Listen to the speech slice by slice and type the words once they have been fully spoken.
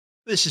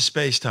This is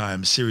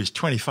SpaceTime, Series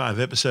 25,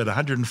 Episode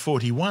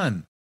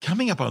 141.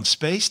 Coming up on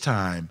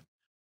SpaceTime,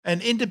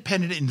 an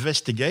independent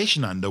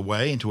investigation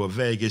underway into a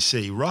Vega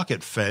C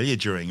rocket failure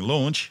during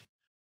launch.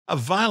 A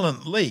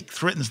violent leak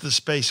threatens the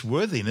space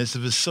worthiness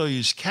of a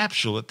Soyuz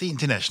capsule at the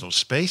International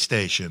Space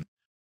Station.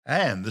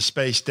 And the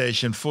space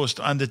station forced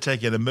to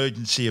undertake an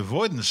emergency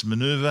avoidance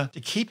maneuver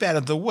to keep out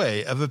of the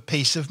way of a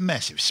piece of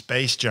massive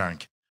space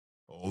junk.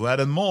 All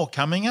that and more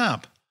coming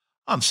up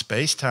on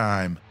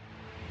SpaceTime.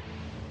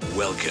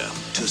 Welcome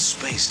to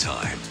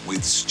SpaceTime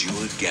with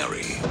Stuart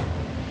Gary.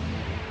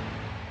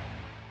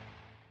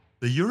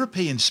 The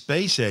European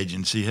Space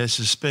Agency has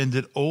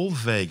suspended all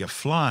Vega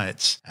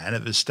flights and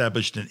have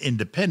established an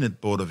independent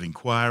board of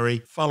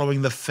inquiry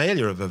following the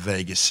failure of a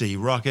Vega C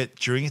rocket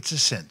during its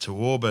ascent to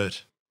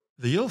orbit.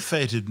 The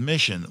ill-fated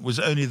mission was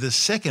only the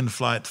second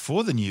flight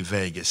for the new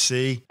Vega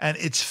C and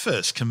its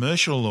first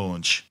commercial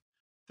launch.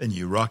 The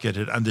new rocket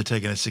had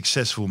undertaken a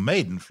successful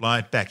maiden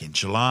flight back in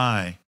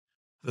July.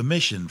 The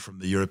mission from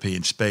the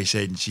European Space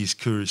Agency's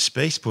Kourou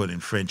spaceport in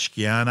French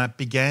Guiana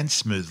began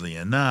smoothly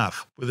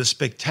enough, with a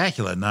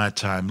spectacular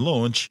nighttime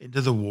launch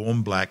into the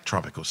warm black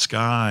tropical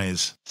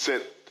skies.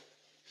 7,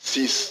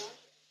 6,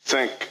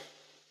 5,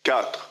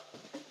 4,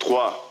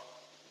 3,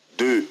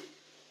 2,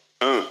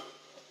 1,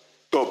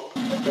 top.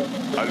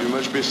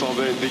 Allumage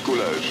P120,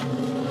 décollage.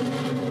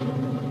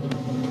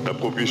 La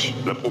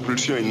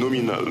propulsion est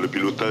nominale, le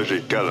pilotage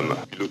est calme.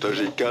 Le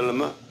pilotage est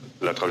calme,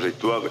 la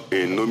trajectoire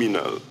est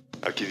nominale.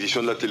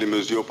 Acquisition de la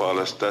télémesure par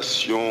la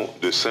station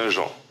de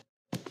Saint-Jean.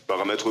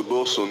 Paramètres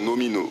bord sont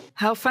nominaux.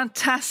 How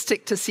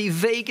fantastic to see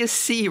Vega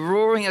C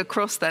roaring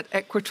across that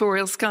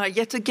equatorial sky.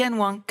 Yet again,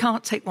 one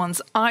can't take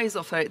one's eyes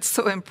off her. It's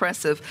so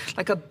impressive,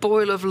 like a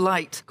boil of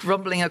light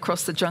grumbling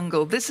across the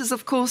jungle. This is,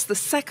 of course, the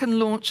second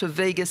launch of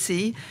Vega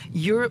C,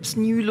 Europe's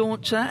new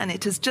launcher, and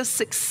it has just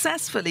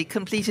successfully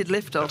completed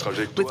liftoff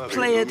with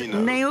Pléiades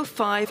NEO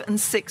 5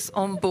 and 6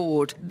 on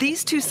board.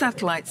 These two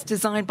satellites,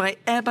 designed by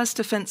Airbus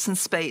Defence and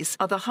Space,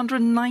 are the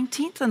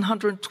 119th and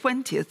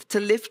 120th to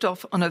lift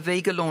off on a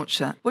Vega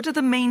launcher. What are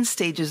the main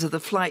stages of the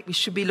flight we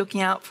should be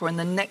looking out for in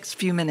the next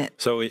few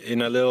minutes? So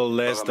in a little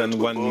less than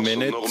 1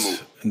 minute,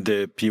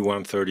 the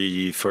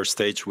P130 first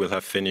stage will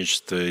have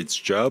finished its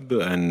job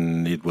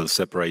and it will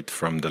separate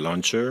from the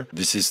launcher.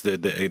 This is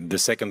the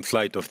second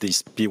flight of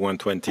this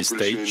P120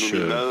 stage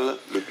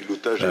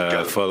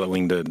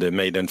following the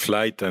maiden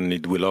flight, and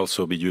it will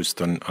also be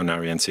used on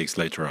Ariane 6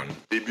 later on.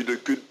 Début de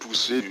queue de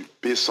poussée du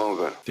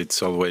P120.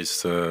 It's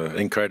always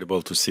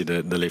incredible to see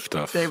the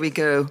liftoff. There we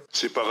go.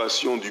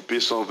 Séparation du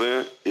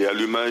P120 et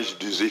allumage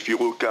du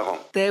Zéphiro 40.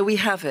 There we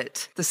have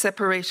it, the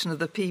separation of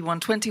the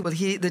P120. Well,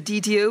 the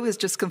DDO has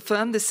just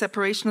confirmed this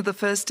separation of the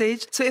first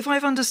stage. So if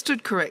I've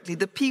understood correctly,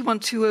 the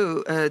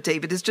P120,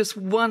 David, is just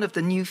one of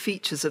the new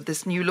features of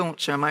this new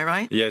launcher, am I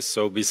right? Yes,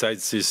 so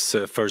besides this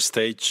first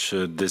stage,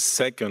 the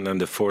second and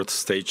the fourth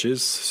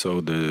stages,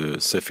 so the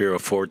Zefiro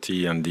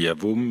 40 and the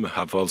Avum,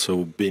 have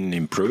also been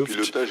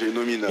improved,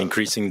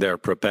 increasing their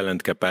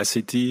propellant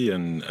capacity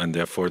and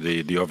therefore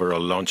the overall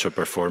launcher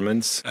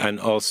performance. And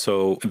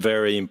also,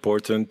 very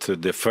important,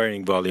 the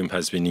fairing volume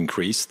has been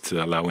increased,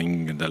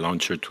 allowing the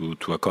launcher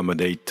to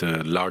accommodate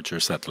larger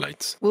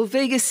satellites. Well,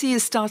 Vega C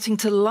is starting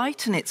to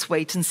lighten its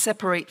weight and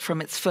separate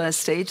from its first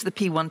stage, the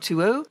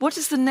P120. What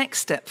is the next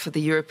step for the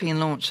European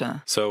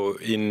launcher? So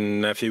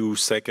in a few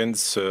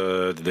seconds,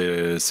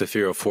 the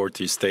Zefiro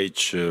 40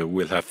 stage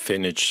will have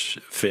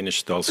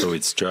finished also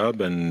its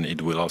job, and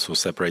it will also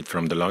separate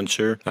from the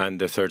launcher.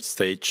 And the third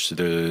stage,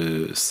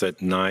 the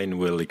Set-9,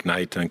 will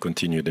ignite and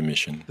continue the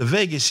mission. The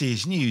Vega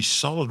C's new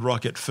solid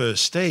rocket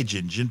first stage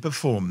engine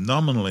performed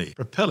nominally,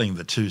 propelling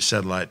the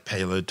two-satellite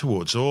payload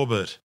towards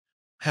orbit.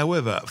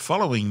 However,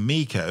 following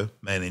MECO,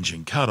 main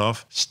engine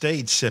cutoff,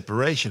 stage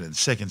separation and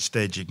second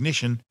stage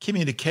ignition,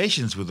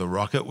 communications with the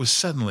rocket was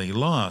suddenly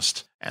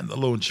lost, and the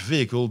launch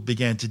vehicle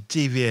began to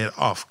deviate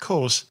off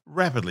course,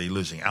 rapidly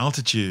losing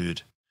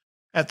altitude.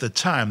 At the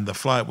time, the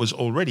flight was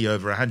already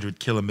over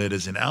 100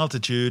 kilometers in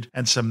altitude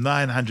and some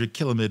 900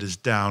 kilometers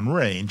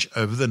downrange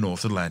over the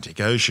North Atlantic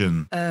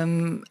Ocean.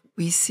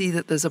 We see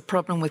that there's a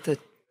problem with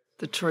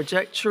the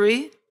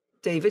trajectory.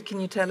 David, can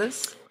you tell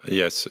us?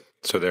 Yes,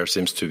 so there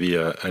seems to be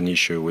an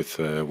issue with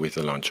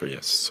the launcher,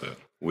 yes. So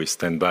we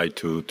stand by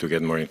to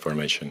get more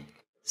information.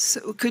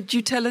 So could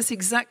you tell us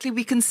exactly?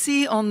 We can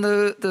see on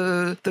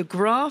the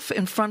graph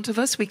in front of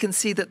us, we can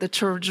see that the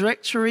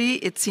trajectory,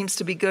 it seems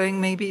to be going,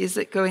 maybe, is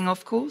it going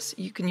off course?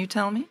 Can you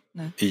tell me?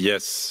 No.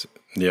 Yes,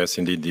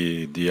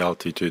 indeed, the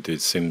altitude,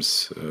 it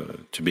seems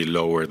to be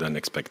lower than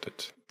expected.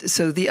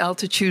 So the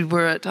altitude,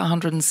 we're at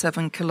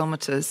 107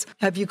 kilometers.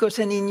 Have you got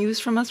any news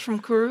from us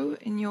from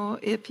Kourou in your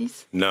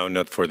earpiece? No,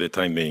 not for the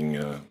time being.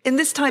 In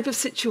this type of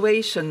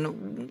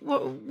situation,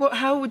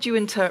 how would you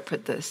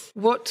interpret this?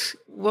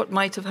 What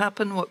might have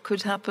happened? What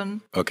could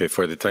happen? Okay,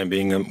 for the time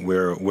being,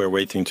 we're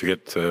waiting to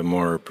get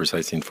more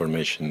precise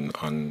information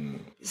on.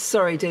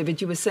 Sorry,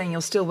 David, you were saying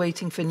you're still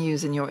waiting for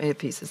news in your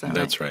earpiece, is that right?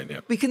 That's right,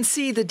 yeah. We can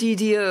see the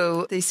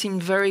DDO, they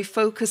seemed very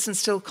focused and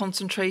still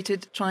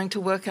concentrated, trying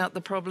to work out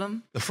the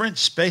problem. The French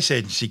space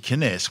agency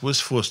Kness was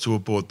forced to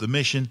abort the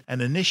mission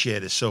and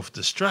initiate a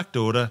self-destruct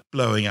order,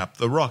 blowing up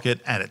the rocket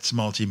and its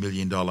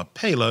multi-million-dollar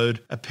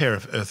payload, a pair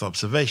of Earth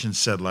observation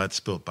satellites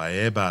built by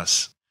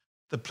Airbus.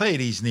 The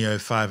Pleiades Neo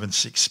 5 and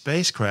 6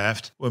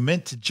 spacecraft were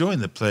meant to join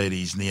the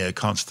Pleiades Neo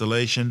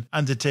constellation,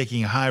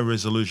 undertaking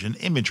high-resolution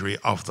imagery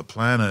of the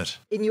planet.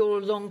 In your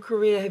long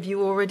career, have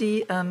you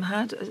already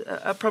had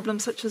a problem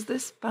such as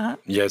this,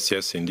 perhaps? Yes,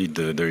 indeed.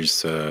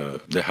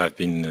 There have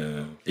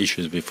been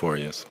issues before,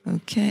 yes.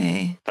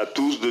 Okay. À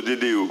tous de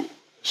DDO.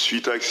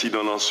 Suite à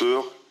accident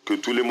lanceur, que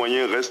tous les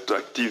moyens restent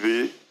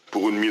activés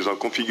pour une mise en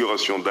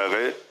configuration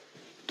d'arrêt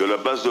de la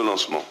base de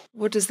lancement.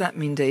 What does that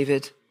mean,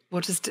 David?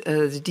 What has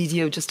the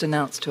DDO just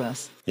announced to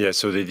us? Yeah,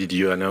 so the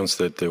DDO announced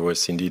that there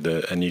was indeed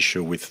an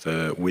issue with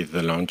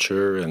the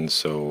launcher, and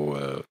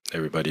so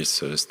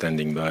everybody's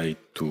standing by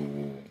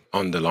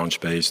on the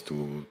launch base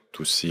to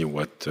see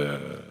what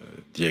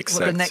the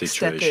exact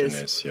situation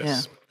is.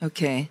 Yes. Yeah.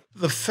 Okay.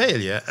 The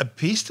failure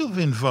appears to have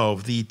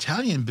involved the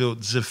Italian-built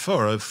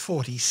Zefiro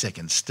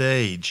 42nd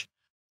stage.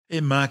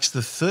 It marks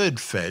the third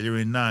failure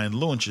in 9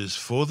 launches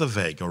for the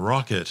Vega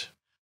rocket.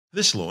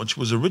 This launch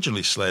was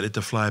originally slated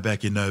to fly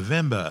back in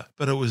November,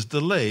 but it was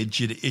delayed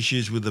due to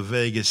issues with the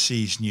Vega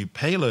C's new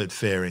payload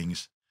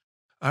fairings.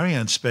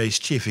 Arianespace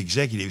Chief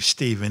Executive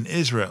Stephen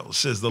Israel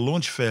says the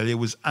launch failure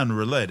was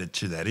unrelated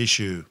to that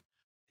issue.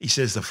 He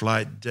says the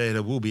flight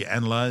data will be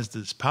analysed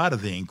as part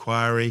of the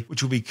inquiry,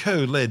 which will be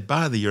co-led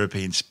by the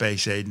European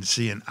Space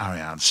Agency and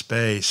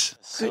Arianespace.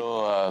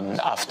 So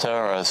after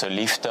the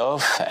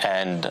liftoff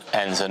and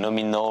the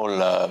nominal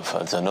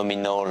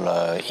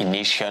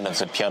ignition of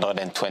the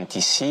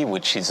P120C,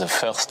 which is the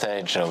first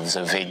stage of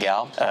the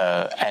Vega,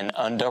 and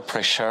under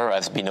pressure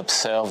has been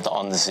observed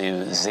on the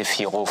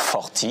Zefiro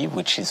 40,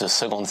 which is the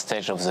second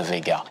stage of the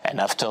Vega. And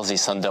after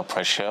this under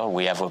pressure,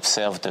 we have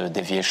observed a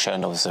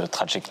deviation of the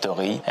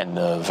trajectory and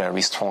a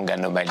very strong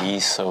anomaly.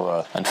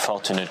 So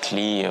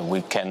unfortunately,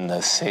 we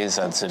can say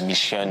that the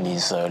mission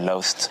is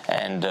lost.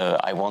 And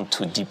I want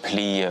to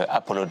deeply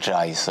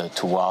apologize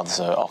towards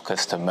our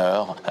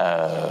customer,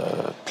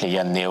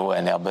 Pleiades Neo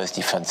and Airbus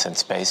Defence and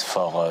Space,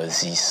 for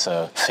this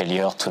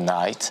failure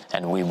tonight.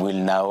 And we will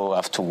now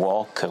have to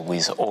work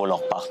with all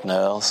our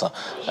partners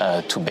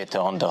to better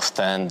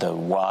understand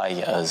why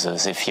the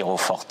Zefiro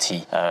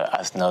 40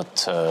 has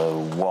not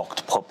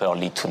worked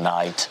properly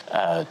tonight,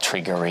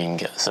 triggering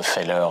the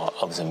failure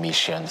of the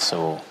mission.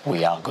 So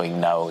we are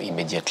going now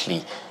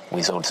immediately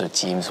with all the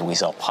teams,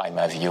 with our prime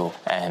avio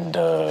and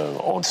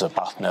all the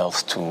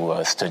partners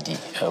to study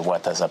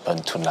what has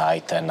happened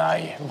tonight, and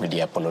I really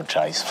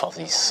apologize for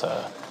this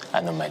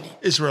anomaly.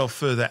 Israel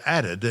further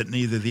added that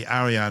neither the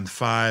Ariane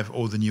 5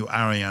 or the new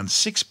Ariane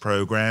 6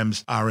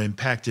 programs are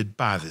impacted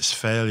by this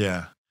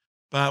failure.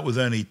 But with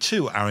only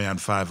 2 Ariane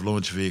 5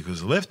 launch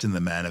vehicles left in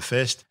the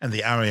manifest, and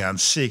the Ariane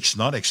 6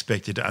 not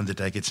expected to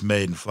undertake its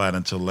maiden flight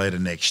until later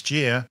next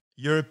year,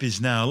 Europe is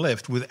now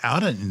left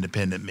without an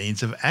independent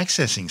means of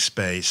accessing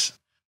space.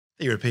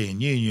 The European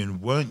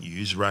Union won't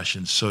use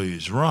Russian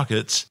Soyuz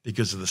rockets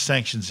because of the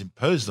sanctions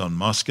imposed on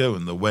Moscow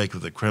in the wake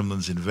of the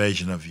Kremlin's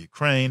invasion of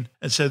Ukraine,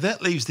 and so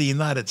that leaves the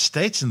United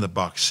States in the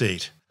box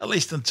seat, at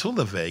least until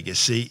the Vega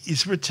C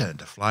is returned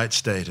to flight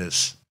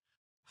status.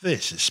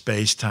 This is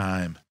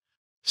SpaceTime.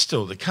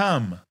 Still to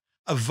come,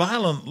 a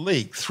violent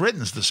leak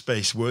threatens the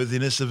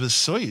spaceworthiness of a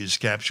Soyuz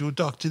capsule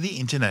docked to the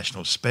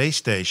International Space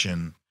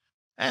Station.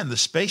 And the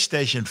space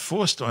station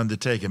forced to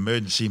undertake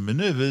emergency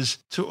maneuvers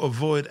to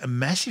avoid a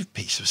massive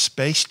piece of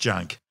space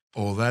junk.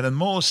 All that and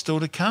more still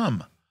to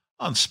come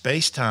on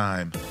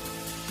SpaceTime.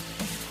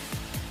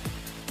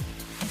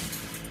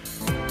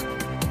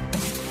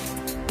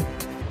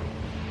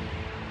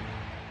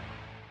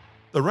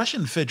 The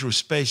Russian Federal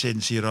Space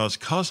Agency at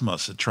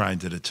Roscosmos are trying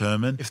to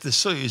determine if the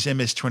Soyuz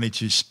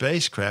MS-22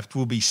 spacecraft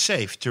will be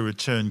safe to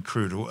return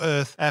crew to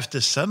Earth after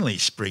suddenly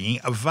springing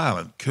a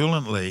violent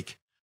coolant leak.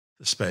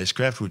 The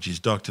spacecraft, which is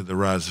docked to the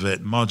Razvet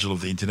module of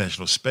the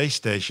International Space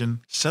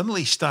Station,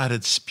 suddenly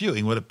started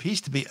spewing what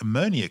appears to be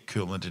ammonia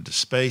coolant into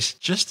space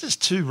just as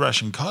 2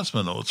 Russian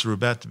cosmonauts were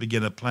about to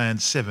begin a planned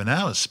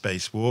 7-hour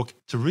spacewalk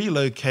to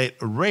relocate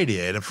a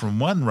radiator from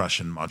one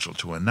Russian module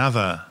to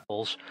another.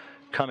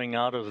 Coming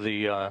out of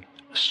the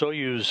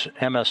Soyuz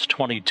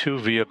MS-22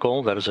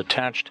 vehicle that is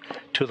attached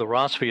to the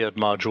Razvet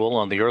module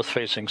on the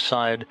Earth-facing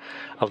side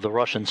of the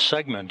Russian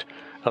segment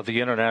of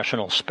the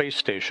International Space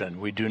Station.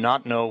 We do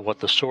not know what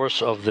the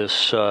source of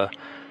this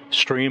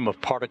stream of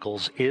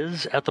particles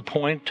is at this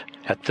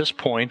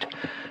point.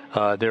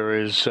 There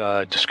is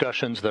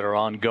discussions that are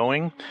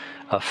ongoing.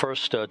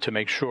 First, to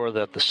make sure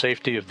that the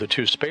safety of the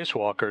 2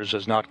 spacewalkers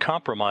is not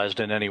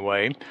compromised in any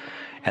way,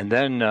 and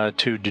then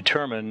to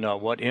determine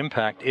what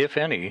impact, if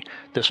any,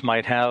 this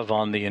might have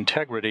on the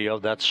integrity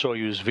of that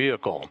Soyuz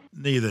vehicle.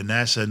 Neither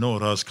NASA nor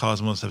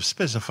Roscosmos have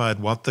specified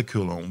what the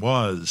coolant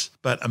was,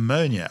 but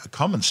ammonia, a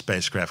common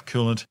spacecraft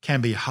coolant, can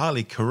be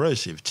highly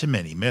corrosive to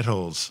many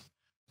metals.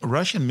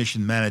 Russian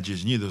mission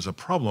managers knew there was a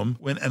problem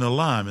when an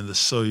alarm in the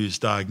Soyuz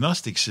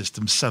diagnostic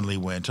system suddenly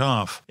went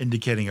off,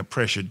 indicating a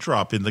pressure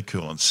drop in the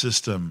coolant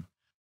system.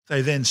 They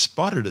then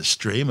spotted a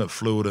stream of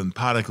fluid and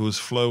particles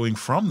flowing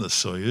from the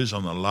Soyuz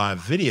on the live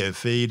video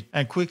feed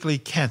and quickly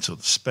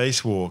cancelled the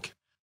spacewalk.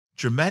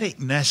 Dramatic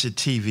NASA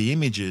TV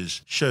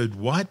images showed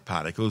white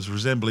particles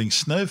resembling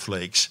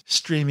snowflakes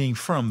streaming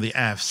from the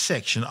aft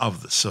section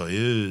of the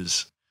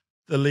Soyuz.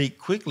 The leak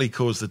quickly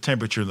caused the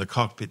temperature in the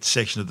cockpit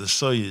section of the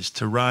Soyuz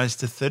to rise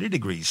to 30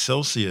 degrees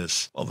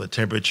Celsius, while the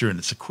temperature in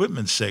its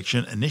equipment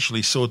section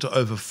initially soared to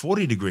over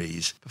 40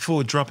 degrees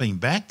before dropping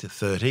back to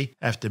 30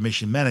 after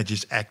mission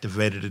managers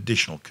activated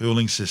additional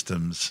cooling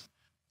systems.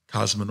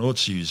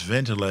 Cosmonauts used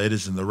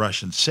ventilators in the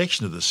Russian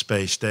section of the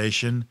space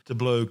station to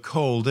blow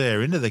cold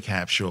air into the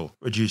capsule,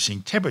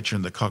 reducing temperature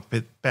in the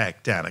cockpit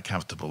back down to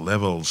comfortable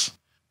levels.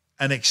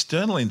 An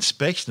external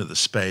inspection of the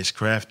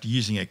spacecraft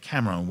using a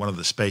camera on one of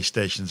the space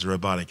station's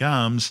robotic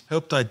arms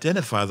helped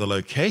identify the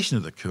location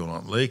of the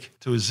coolant leak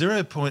to a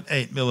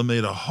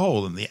 0.8mm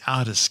hole in the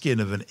outer skin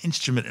of an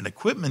instrument and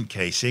equipment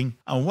casing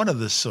on one of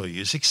the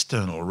Soyuz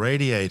external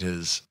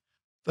radiators.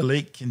 The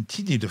leak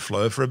continued to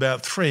flow for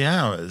about 3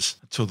 hours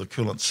until the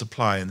coolant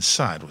supply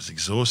inside was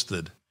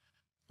exhausted.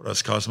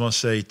 Roscosmos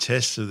say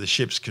tests of the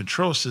ship's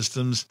control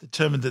systems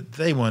determined that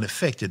they weren't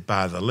affected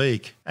by the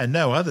leak, and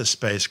no other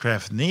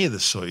spacecraft near the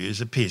Soyuz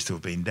appears to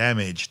have been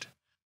damaged.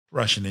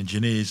 Russian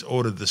engineers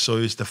ordered the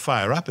Soyuz to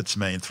fire up its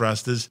main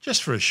thrusters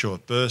just for a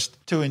short burst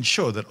to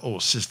ensure that all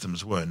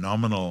systems were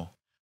nominal.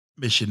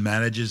 Mission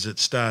managers at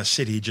Star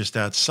City just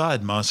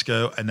outside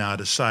Moscow are now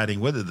deciding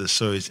whether the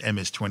Soyuz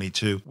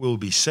MS-22 will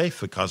be safe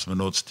for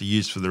cosmonauts to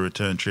use for the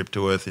return trip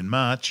to Earth in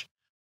March,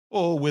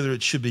 or whether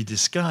it should be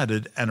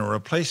discarded and a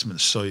replacement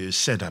Soyuz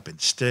sent up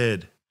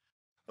instead.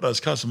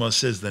 Roscosmos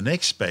says the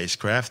next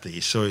spacecraft,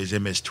 the Soyuz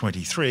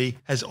MS-23,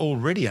 has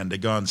already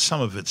undergone some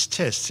of its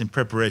tests in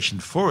preparation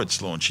for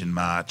its launch in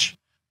March.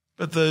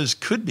 But those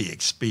could be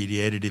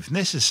expedited if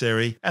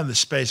necessary and the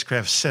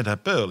spacecraft sent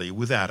up early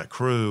without a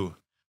crew.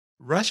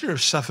 Russia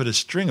have suffered a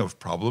string of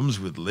problems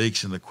with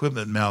leaks and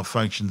equipment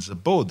malfunctions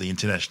aboard the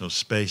International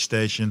Space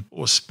Station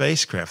or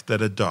spacecraft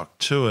that are docked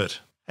to it,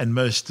 and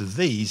most of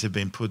these have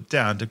been put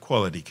down to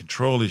quality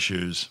control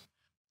issues.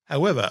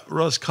 However,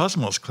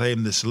 Roscosmos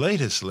claim this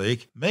latest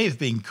leak may have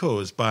been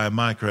caused by a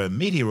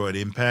micrometeoroid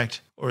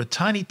impact or a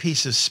tiny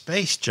piece of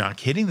space junk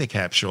hitting the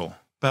capsule,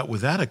 but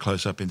without a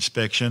close-up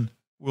inspection,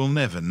 we'll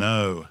never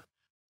know.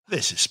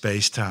 This is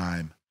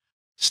SpaceTime.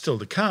 Still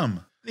to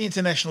come, the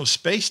International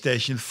Space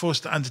Station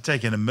forced to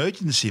undertake an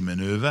emergency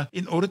maneuver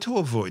in order to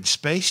avoid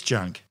space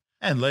junk,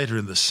 and later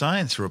in the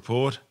science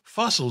report,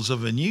 fossils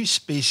of a new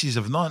species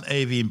of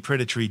non-avian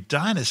predatory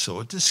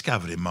dinosaur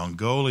discovered in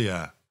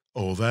Mongolia.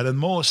 All that and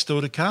more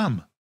still to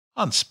come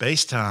on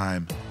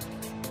SpaceTime.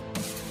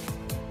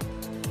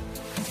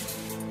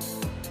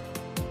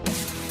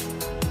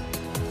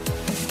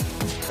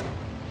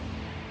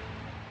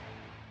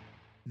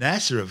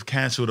 NASA have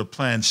cancelled a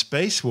planned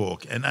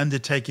spacewalk and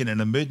undertaken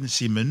an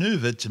emergency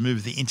maneuver to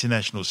move the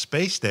International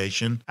Space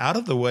Station out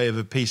of the way of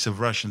a piece of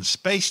Russian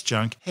space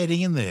junk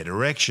heading in their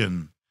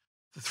direction.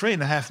 The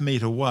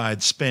 3.5-metre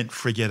wide spent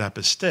frigate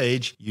upper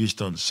stage, used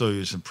on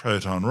Soyuz and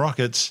Proton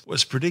rockets,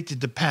 was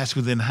predicted to pass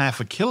within half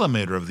a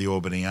kilometre of the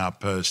orbiting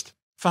outpost,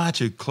 far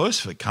too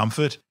close for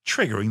comfort,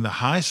 triggering the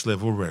highest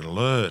level red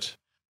alert.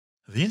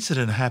 The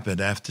incident happened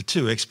after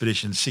 2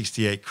 Expedition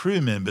 68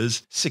 crew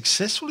members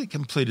successfully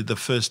completed the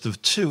first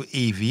of 2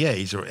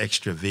 EVAs, or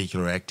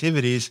extravehicular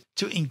activities,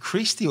 to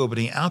increase the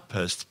orbiting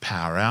outpost's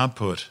power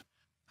output.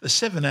 The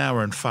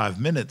 7-hour and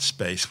 5-minute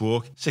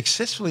spacewalk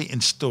successfully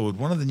installed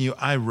one of the new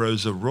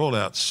iROSA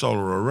rollout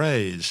solar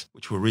arrays,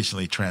 which were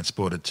recently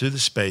transported to the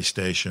space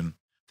station.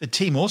 The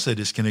team also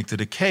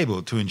disconnected a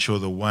cable to ensure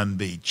the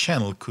 1B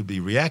channel could be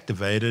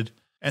reactivated,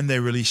 and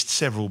they released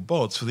several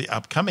bolts for the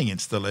upcoming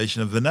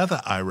installation of another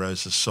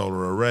iROSA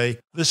solar array,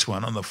 this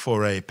one on the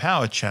 4A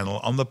power channel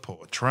on the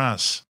port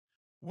truss.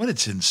 When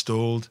it's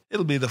installed,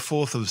 it'll be the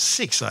 4th of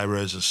 6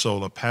 iROSA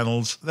solar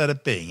panels that are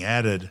being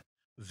added.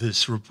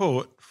 This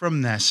report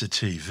from NASA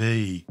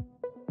TV.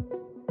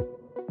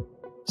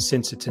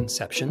 Since its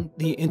inception,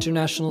 the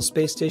International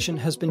Space Station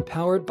has been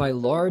powered by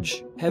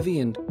large, heavy,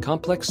 and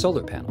complex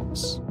solar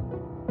panels.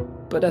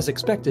 But as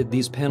expected,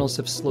 these panels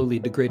have slowly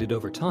degraded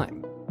over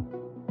time.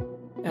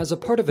 As a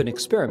part of an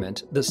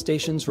experiment, the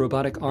station's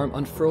robotic arm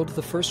unfurled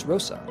the first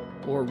ROSA,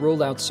 or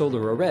Rollout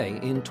Solar Array,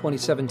 in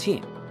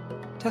 2017,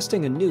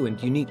 testing a new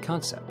and unique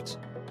concept.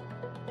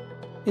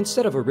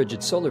 Instead of a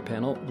rigid solar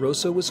panel,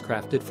 ROSA was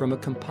crafted from a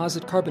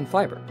composite carbon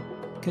fiber,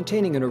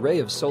 containing an array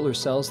of solar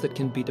cells that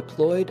can be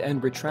deployed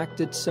and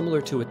retracted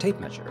similar to a tape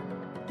measure,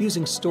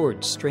 using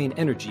stored strain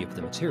energy of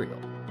the material.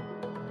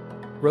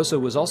 ROSA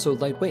was also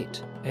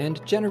lightweight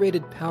and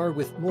generated power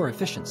with more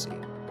efficiency.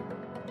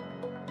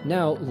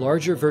 Now,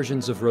 larger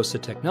versions of ROSA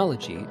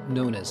technology,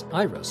 known as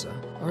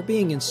iROSA, are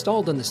being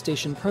installed on the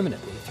station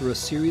permanently through a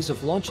series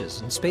of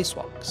launches and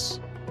spacewalks.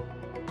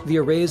 The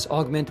arrays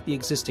augment the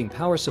existing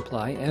power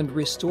supply and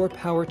restore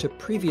power to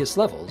previous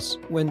levels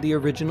when the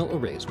original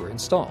arrays were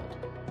installed.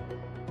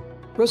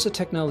 ROSA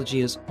technology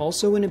is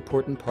also an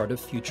important part of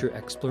future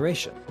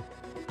exploration.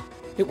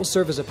 It will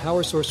serve as a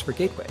power source for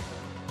Gateway,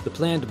 the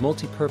planned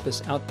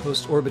multi-purpose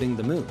outpost orbiting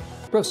the Moon,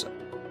 PROSA,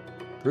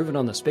 proven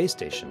on the space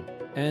station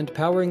and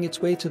powering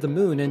its way to the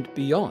moon and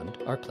beyond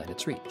our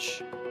planet's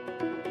reach.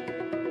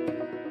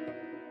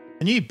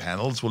 The new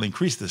panels will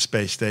increase the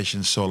space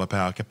station's solar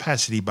power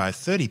capacity by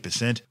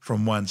 30%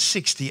 from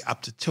 160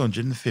 up to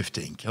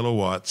 215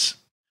 kilowatts.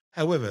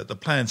 However, the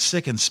planned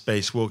second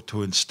spacewalk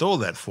to install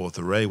that fourth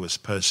array was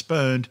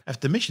postponed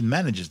after mission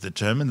managers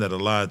determined that a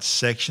large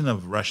section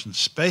of Russian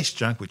space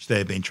junk, which they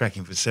had been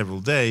tracking for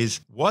several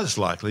days, was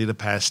likely to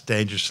pass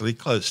dangerously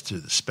close to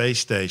the space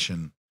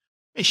station.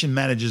 Mission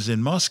managers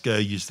in Moscow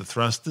used the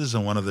thrusters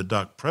on one of the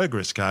docked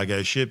Progress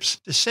cargo ships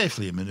to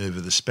safely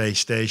maneuver the space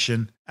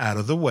station out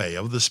of the way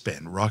of the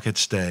spent rocket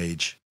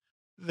stage.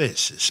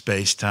 This is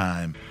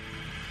SpaceTime.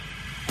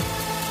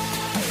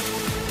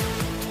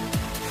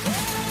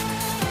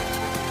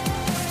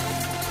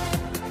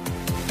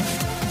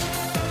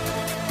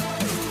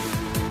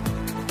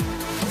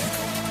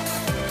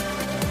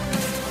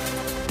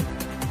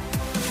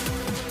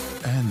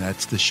 And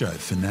that's the show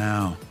for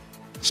now.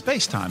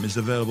 SpaceTime is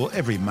available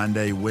every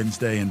Monday,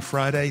 Wednesday and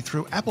Friday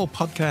through Apple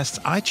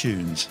Podcasts,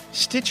 iTunes,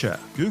 Stitcher,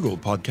 Google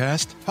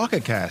Podcast,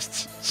 Pocket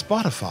Casts,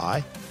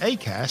 Spotify,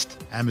 Acast,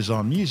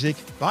 Amazon Music,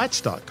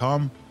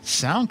 Bytes.com,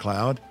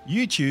 SoundCloud,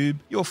 YouTube,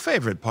 your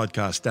favorite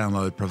podcast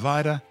download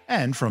provider,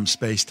 and from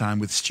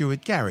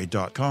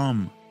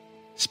spacetimewithstuartgary.com.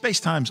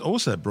 SpaceTime's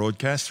also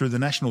broadcast through the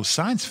National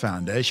Science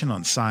Foundation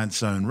on Science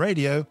Zone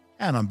Radio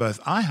and on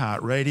both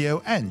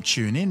iHeartRadio and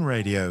TuneIn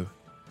Radio.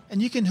 And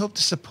you can help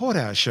to support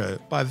our show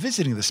by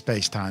visiting the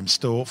SpaceTime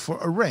store for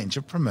a range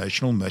of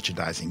promotional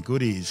merchandising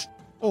goodies,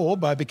 or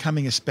by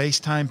becoming a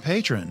SpaceTime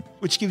patron,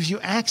 which gives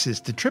you access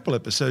to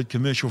triple-episode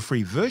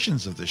commercial-free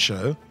versions of the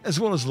show, as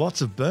well as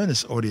lots of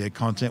bonus audio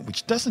content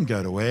which doesn't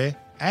go to air,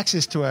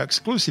 access to our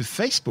exclusive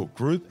Facebook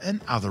group, and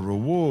other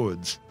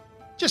rewards.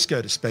 Just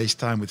go to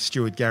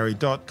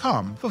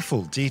spacetimewithstuartgary.com for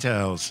full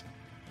details.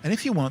 And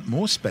if you want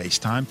more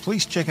SpaceTime,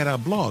 please check out our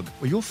blog,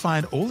 where you'll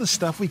find all the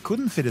stuff we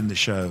couldn't fit in the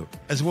show,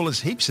 as well as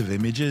heaps of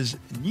images,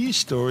 news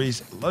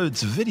stories,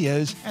 loads of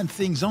videos, and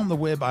things on the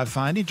web I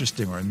find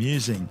interesting or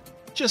amusing.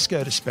 Just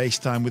go to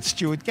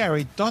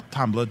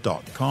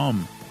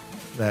spacetimewithstuartgary.tumblr.com.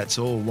 That's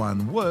all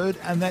one word,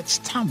 and that's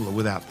Tumblr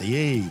without the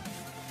E.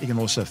 You can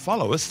also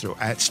follow us through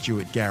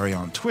 @StuartGary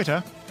on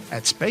Twitter,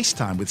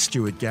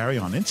 @SpaceTimeWithStuartGary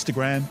on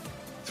Instagram,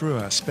 through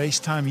our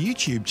SpaceTime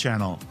YouTube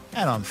channel,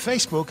 and on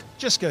Facebook,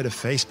 just go to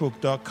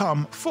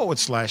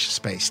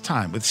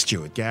facebook.com/SpaceTime with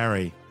Stuart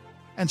Gary.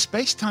 And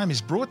SpaceTime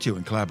is brought to you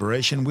in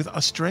collaboration with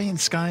Australian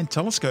Sky and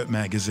Telescope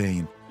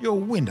magazine, your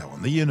window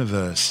on the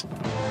universe.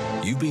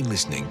 You've been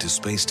listening to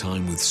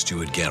SpaceTime with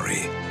Stuart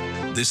Gary.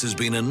 This has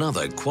been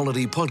another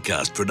quality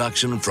podcast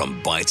production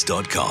from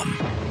Bytes.com.